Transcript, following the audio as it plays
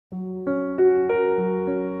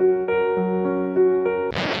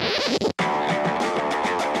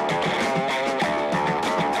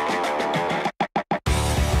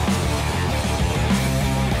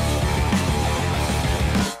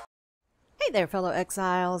there, fellow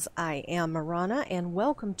exiles. I am Marana, and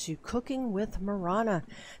welcome to Cooking with Marana.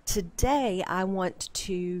 Today, I want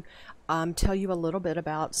to tell you a little bit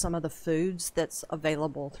about some of the foods that's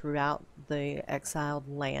available throughout the exiled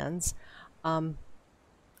lands.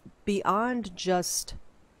 Beyond just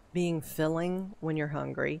being filling when you're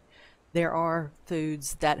hungry, there are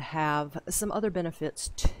foods that have some other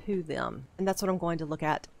benefits to them, and that's what I'm going to look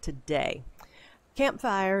at today.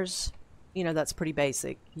 Campfires. You know, that's pretty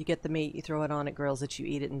basic. You get the meat, you throw it on, it grills it, you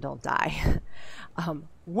eat it, and don't die.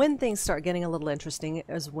 When things start getting a little interesting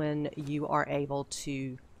is when you are able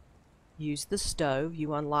to use the stove.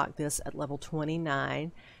 You unlock this at level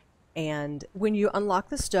 29. And when you unlock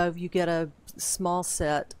the stove, you get a small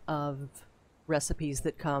set of recipes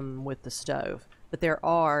that come with the stove. But there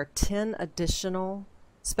are 10 additional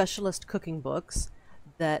specialist cooking books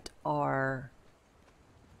that are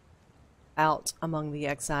out among the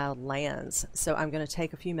exiled lands. So I'm going to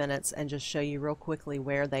take a few minutes and just show you real quickly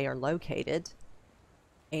where they are located,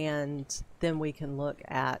 and then we can look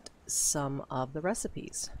at some of the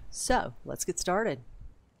recipes. So let's get started.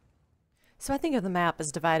 So I think of the map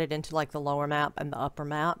as divided into like the lower map and the upper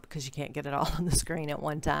map because you can't get it all on the screen at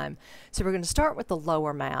one time. So we're going to start with the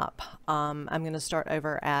lower map. I'm going to start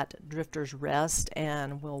over at Drifter's Rest,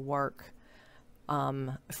 and we'll work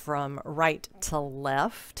from right to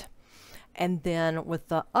left. And then with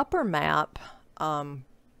the upper map,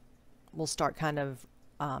 we'll start kind of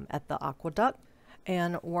at the aqueduct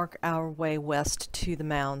and work our way west to the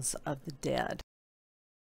Mounds of the Dead.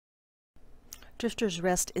 Drifter's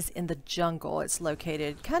Rest is in the jungle. It's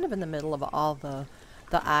located kind of in the middle of all the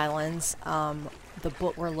islands. The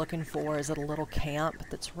book we're looking for is at a little camp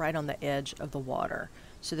that's right on the edge of the water.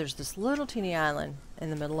 So there's this little teeny island in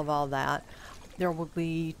the middle of all that. There will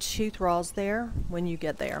be 2 thralls there when you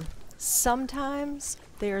get there. Sometimes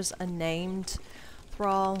there's a named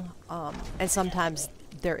thrall, and sometimes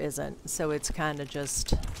there isn't, so it's kind of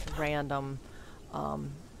just random.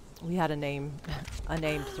 We had a named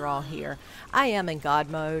thrall here. I am in God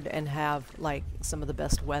mode and have like some of the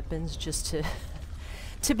best weapons just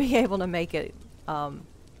to be able to make it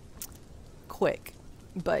quick.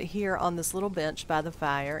 But here on this little bench by the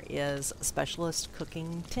fire is Specialist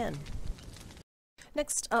Cooking 10.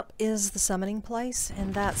 Next up is the summoning place,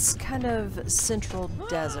 and that's kind of central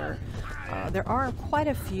desert. There are quite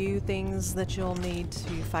a few things that you'll need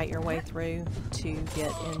to fight your way through to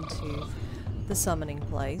get into the summoning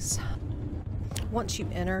place. Once you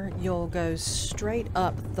enter, you'll go straight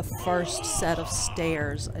up the first set of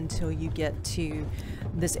stairs until you get to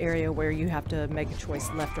this area where you have to make a choice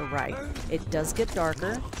left or right. It does get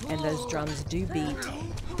darker, and those drums do beat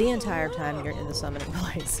the entire time you're in the summoning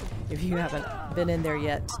place, if you haven't been in there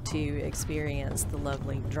yet to experience the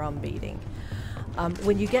lovely drum beating.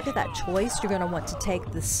 When you get to that choice, you're going to want to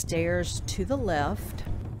take the stairs to the left.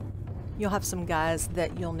 You'll have some guys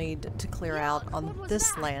that you'll need to clear out on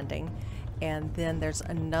this landing, and then there's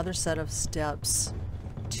another set of steps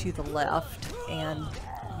to the left, and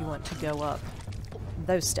you want to go up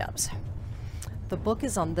those steps. The book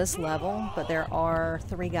is on this level, but there are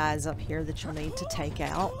 3 guys up here that you'll need to take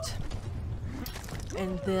out.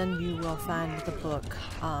 And then you will find the book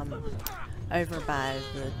over by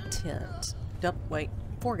the tent. Oh, wait,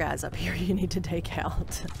 4 guys up here you need to take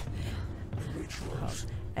out.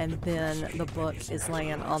 And then the book is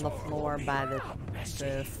laying on the floor by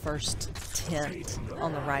the first tent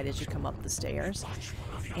on the right as you come up the stairs.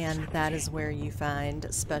 And that is where you find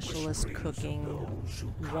Specialist Cooking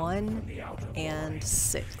 1 and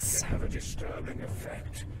 6.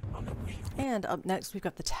 And up next we've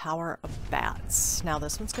got the Tower of Bats. Now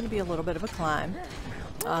this one's going to be a little bit of a climb.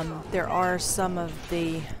 There are some of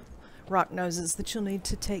the rock noses that you'll need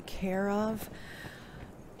to take care of.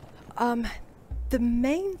 The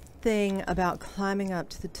main thing about climbing up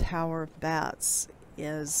to the Tower of Bats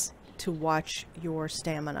is to watch your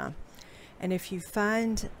stamina. And if you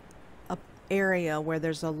find an area where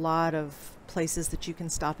there's a lot of places that you can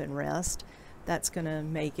stop and rest, that's going to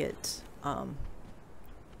make it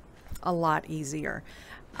a lot easier.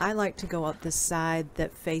 I like to go up the side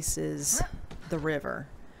that faces the river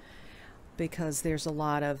because there's a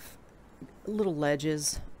lot of little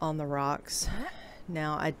ledges on the rocks.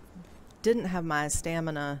 Now, I didn't have my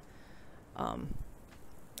stamina. I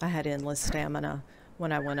had endless stamina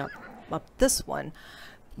when I went up this one.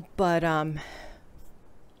 But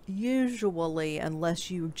usually, unless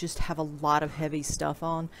you just have a lot of heavy stuff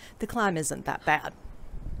on, the climb isn't that bad.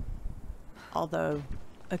 Although,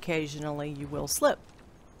 occasionally you will slip.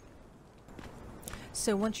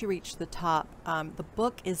 So once you reach the top, the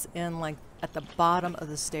book is in like at the bottom of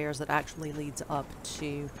the stairs that actually leads up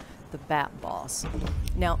to the bat boss.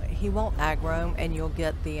 Now, he won't aggro, and you'll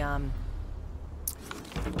get the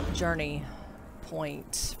journey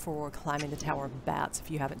point for climbing the Tower of Bats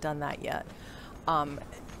if you haven't done that yet.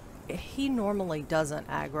 He normally doesn't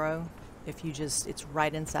aggro if you just, it's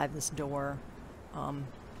right inside this door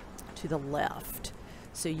to the left.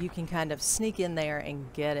 So you can kind of sneak in there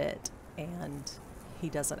and get it, and he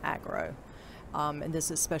doesn't aggro. And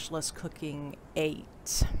this is Specialist Cooking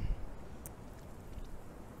 8.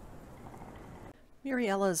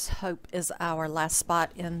 Muriella's Hope is our last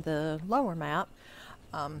spot in the lower map.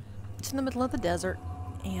 It's in the middle of the desert,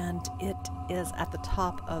 and it is at the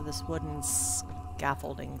top of this wooden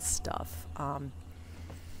scaffolding stuff,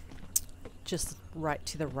 just right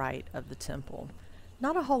to the right of the temple.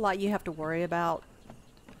 Not a whole lot you have to worry about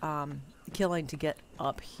killing to get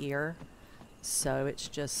up here, so it's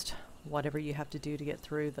just whatever you have to do to get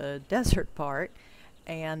through the desert part.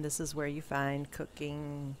 And this is where you find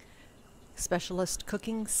Specialist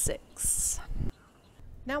Cooking VI.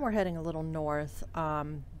 Now we're heading a little north.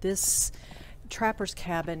 This trapper's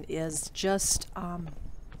cabin is just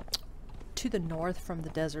to the north from the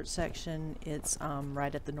desert section. It's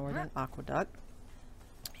right at the northern aqueduct.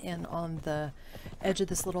 And on the edge of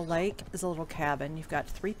this little lake is a little cabin. You've got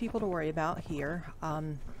 3 people to worry about here.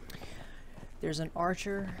 There's an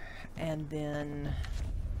archer, and then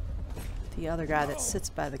the other guy that sits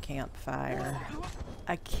by the campfire.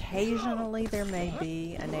 Occasionally there may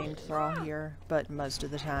be a named thrall here, but most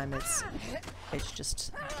of the time it's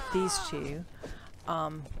just these 2.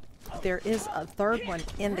 There is a 3rd one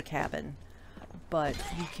in the cabin, but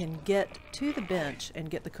you can get to the bench and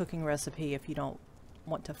get the cooking recipe if you don't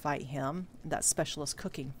want to fight him. That's Specialist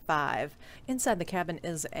Cooking 5. Inside the cabin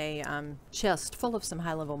is a chest full of some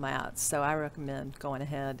high-level mats, so I recommend going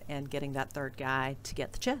ahead and getting that 3rd guy to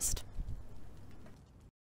get the chest.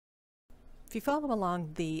 If you follow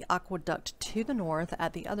along the aqueduct to the north,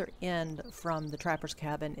 at the other end from the trapper's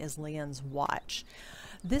cabin is Leon's Watch.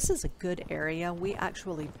 This is a good area. We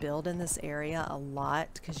actually build in this area a lot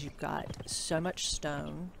because you've got so much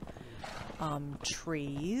stone,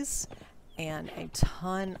 trees, and a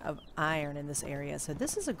ton of iron in this area. So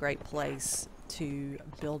this is a great place to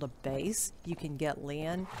build a base. You can get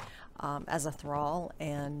Leon as a thrall,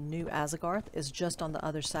 and New Azagarth is just on the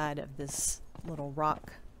other side of this little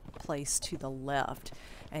rock place to the left,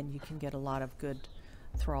 and you can get a lot of good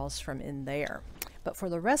thralls from in there. But for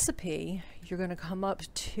the recipe, you're going to come up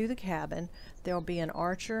to the cabin. There'll be an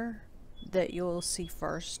archer that you'll see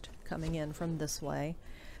first coming in from this way.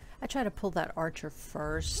 I try to pull that archer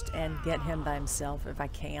first and get him by himself if I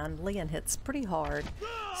can. Leon hits pretty hard,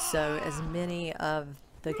 so as many of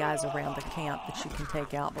the guys around the camp that you can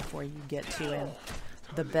take out before you get to him,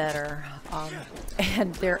 the better.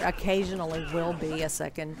 And there occasionally will be a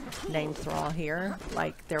second named thrall here,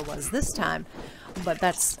 like there was this time, but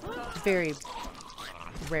that's very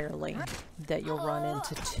rarely that you'll run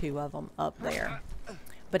into 2 of them up there.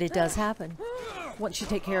 But it does happen. Once you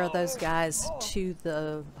take care of those guys, to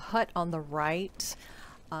the hut on the right,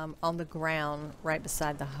 on the ground right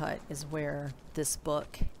beside the hut is where this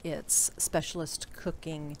book, it's Specialist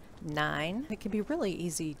Cooking 9. It can be really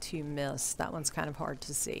easy to miss. That one's kind of hard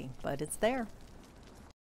to see, but it's there.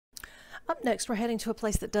 Up next, we're heading to a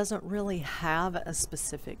place that doesn't really have a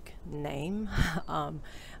specific name.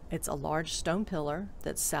 It's a large stone pillar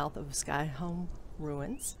that's south of Skyhome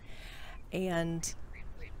Ruins. And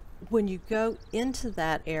when you go into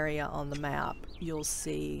that area on the map, you'll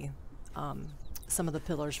see some of the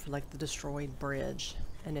pillars for like the destroyed bridge,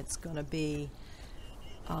 and it's going to be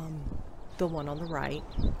the one on the right.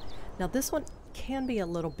 Now this one can be a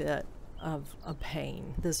little bit of a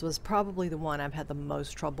pain. This was probably the one I've had the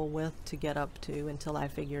most trouble with to get up to until I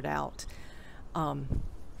figured out kind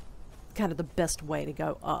of the best way to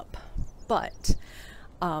go up. But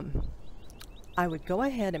I would go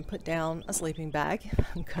ahead and put down a sleeping bag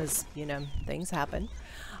because, you know, things happen.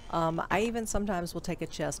 I even sometimes will take a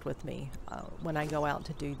chest with me when I go out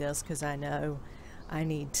to do this, because I know I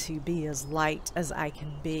need to be as light as I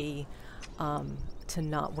can be to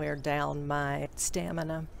not wear down my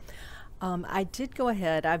stamina. I did go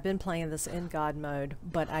ahead, I've been playing this in God mode,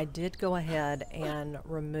 but I did go ahead and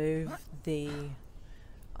remove the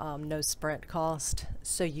no sprint cost,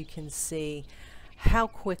 so you can see how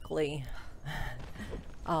quickly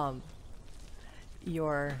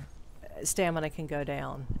your stamina can go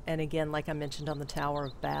down. And again, like I mentioned on the Tower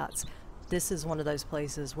of Bats, this is one of those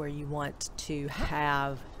places where you want to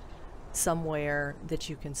have somewhere that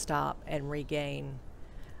you can stop and regain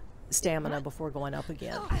stamina before going up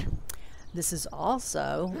again. This is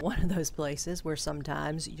also one of those places where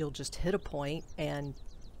sometimes you'll just hit a point and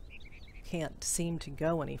can't seem to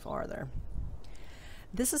go any farther.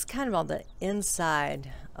 This is kind of on the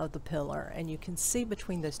inside of the pillar, and you can see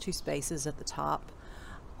between those two spaces at the top,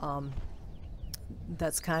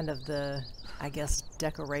 that's kind of the, I guess,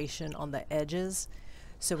 decoration on the edges.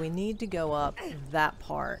 So we need to go up that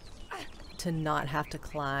part to not have to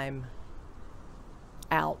climb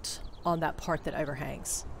out on that part that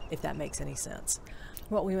overhangs, if that makes any sense.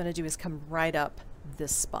 What we want to do is come right up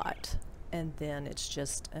this spot, and then it's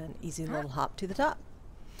just an easy little hop to the top.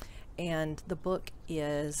 And the book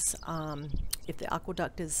is, if the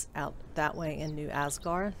aqueduct is out that way in New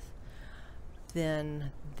Asgarth,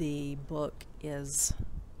 then the book is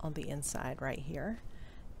on the inside right here.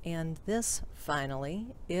 And this, finally,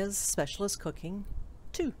 is Specialist Cooking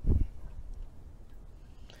 2.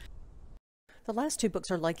 The last two books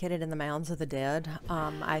are located in the Mounds of the Dead.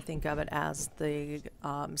 I think of it as the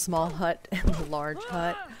small hut and the large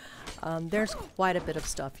hut. There's quite a bit of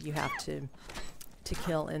stuff you have to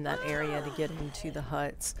kill in that area to get into the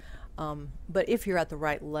huts. But if you're at the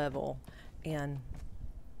right level and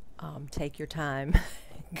take your time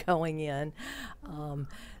going in,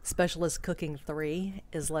 Specialist Cooking 3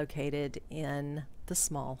 is located in the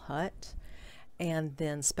small hut, and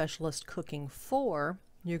then Specialist Cooking 4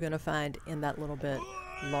 you're going to find in that little bit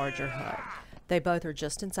larger hut. They both are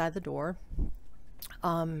just inside the door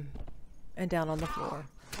and down on the floor.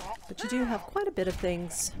 But you do have quite a bit of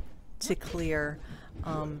things to clear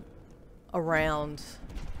around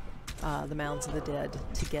the Mounds of the Dead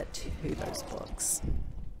to get to those books.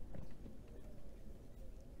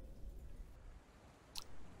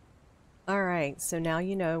 Alright, so now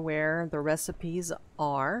you know where the recipes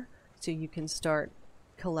are, so you can start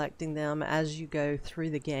collecting them as you go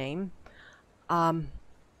through the game.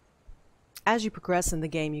 As you progress in the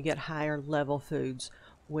game, you get higher level foods,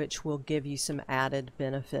 which will give you some added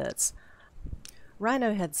benefits.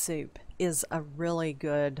 Rhino head soup is a really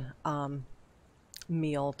good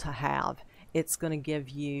meal to have. It's going to give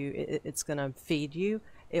you, it's going to feed you.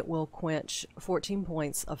 It will quench 14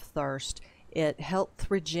 points of thirst. It health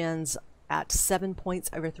regens at 7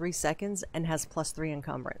 points over 3 seconds and has +3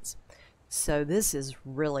 encumbrance. So this is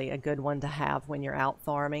really a good one to have when you're out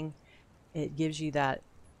farming. It gives you that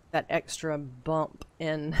extra bump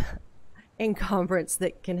in encumbrance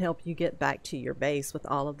that can help you get back to your base with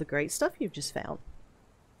all of the great stuff you've just found.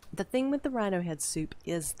 The thing with the rhino head soup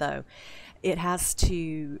is, though, it has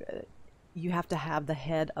to, you have to have the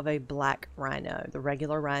head of a black rhino. The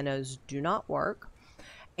regular rhinos do not work,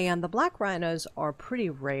 and the black rhinos are pretty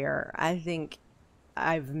rare. I think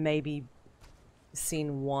I've maybe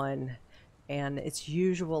seen one, and it's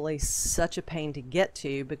usually such a pain to get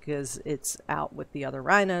to because it's out with the other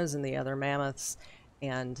rhinos and the other mammoths,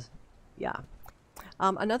 and yeah.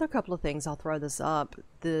 Another couple of things, I'll throw this up,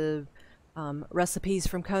 the recipes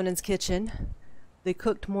from Conan's Kitchen. The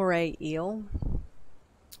cooked moray eel,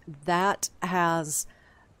 that has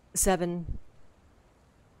 7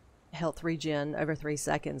 health regen over 3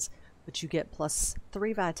 seconds, but you get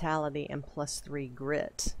 +3 vitality and +3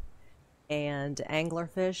 grit. And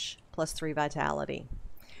anglerfish +3 vitality.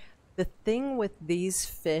 The thing with these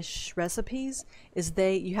fish recipes is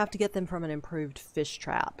you have to get them from an improved fish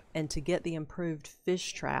trap, and to get the improved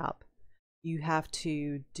fish trap you have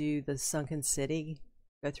to do the sunken city,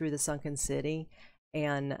 go through the sunken city,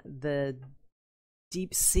 and the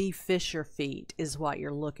deep sea fisher feet is what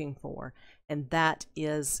you're looking for, and that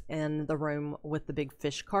is in the room with the big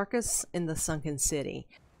fish carcass in the sunken city.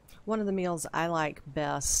 One of the meals I like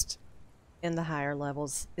best in the higher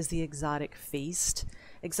levels is the exotic feast.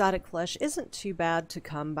 Exotic flesh isn't too bad to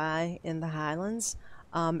come by in the highlands,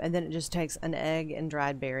 and then it just takes an egg and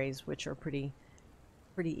dried berries, which are pretty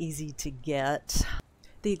easy to get.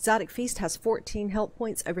 The exotic feast has 14 health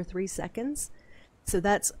points over 3 seconds, so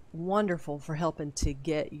that's wonderful for helping to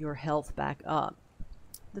get your health back up.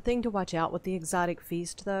 The thing to watch out with the exotic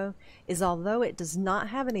feast, though, is although it does not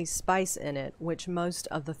have any spice in it, which most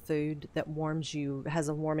of the food that warms you has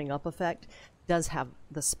a warming up effect, does have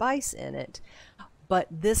the spice in it, but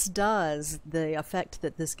this does, the effect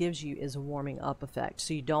that this gives you is a warming up effect,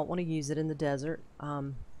 so you don't want to use it in the desert.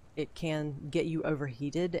 It can get you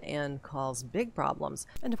overheated and cause big problems.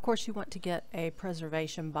 And of course you want to get a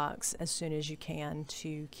preservation box as soon as you can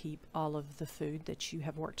to keep all of the food that you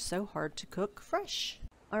have worked so hard to cook fresh.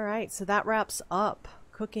 Alright, so that wraps up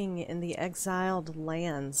cooking in the Exiled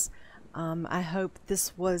lands. I hope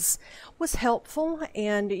this was helpful,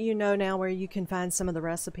 and you know now where you can find some of the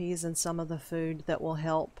recipes and some of the food that will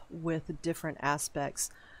help with different aspects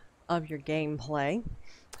of your gameplay.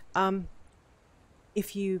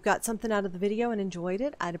 If you got something out of the video and enjoyed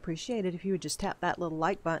it, I'd appreciate it if you would just tap that little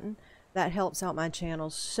like button. That helps out my channel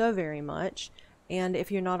so very much. And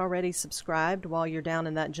if you're not already subscribed while you're down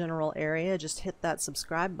in that general area, just hit that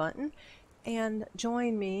subscribe button and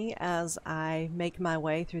join me as I make my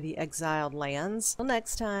way through the Exiled lands. Till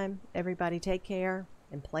next time, everybody take care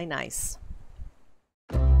and play nice.